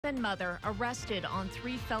11 mother arrested on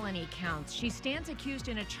 3 felony counts. She stands accused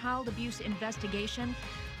in a child abuse investigation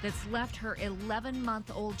that's left her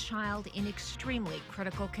 11-month-old child in extremely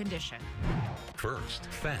critical condition. First,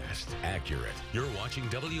 fast, accurate. You're watching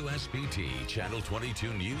WSBT Channel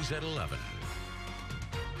 22 News at 11.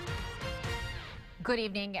 Good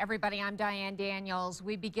evening, everybody. I'm Diane Daniels.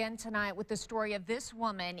 We begin tonight with the story of this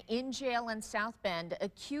woman in jail in South Bend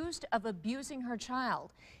accused of abusing her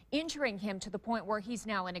child, injuring him to the point where he's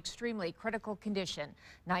now in extremely critical condition.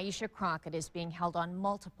 Naisha Crockett is being held on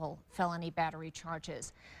multiple felony battery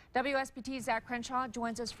charges. WSBT's Zach Crenshaw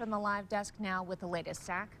joins us from the live desk now with the latest.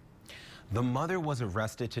 Zach? The mother was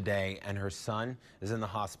arrested today and her son is in the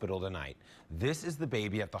hospital tonight. This is the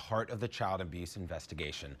baby at the heart of the child abuse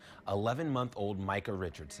investigation, 11-month-old Micah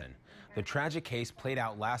Richardson. The tragic case played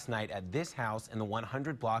out last night at this house in the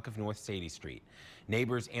 100 block of North Sadie Street.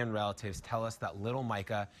 Neighbors and relatives tell us that little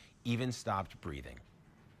Micah even stopped breathing.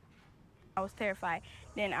 I was terrified.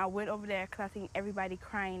 Then I went over there because I seen everybody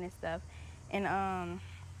crying and stuff. And I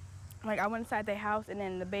went inside their house, and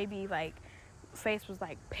then the baby face was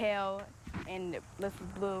pale and the lips was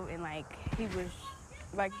blue, and he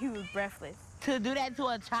was breathless. To do that to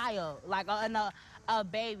a child, a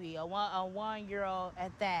baby, a 1-year-old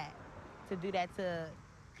at that, to do that to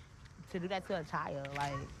a child,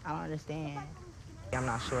 I don't understand. I'm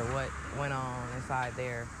not sure what went on inside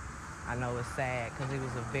there. I know it's sad because he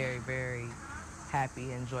was a very, very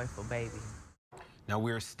happy and joyful baby. Now,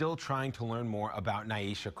 we're still trying to learn more about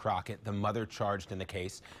Naisha Crockett, the mother charged in the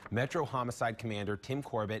case. Metro Homicide Commander Tim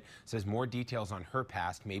Corbett says more details on her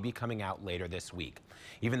past may be coming out later this week.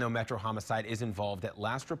 Even though Metro Homicide is involved, at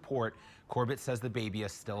last report, Corbett says the baby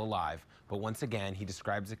is still alive, but once again, he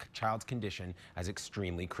describes the child's condition as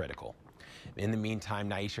extremely critical. In the meantime,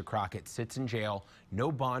 Naisha Crockett sits in jail.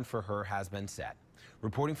 No bond for her has been set.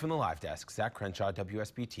 Reporting from the live desk, Zach Crenshaw,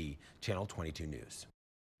 WSBT, Channel 22 News.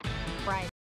 Right.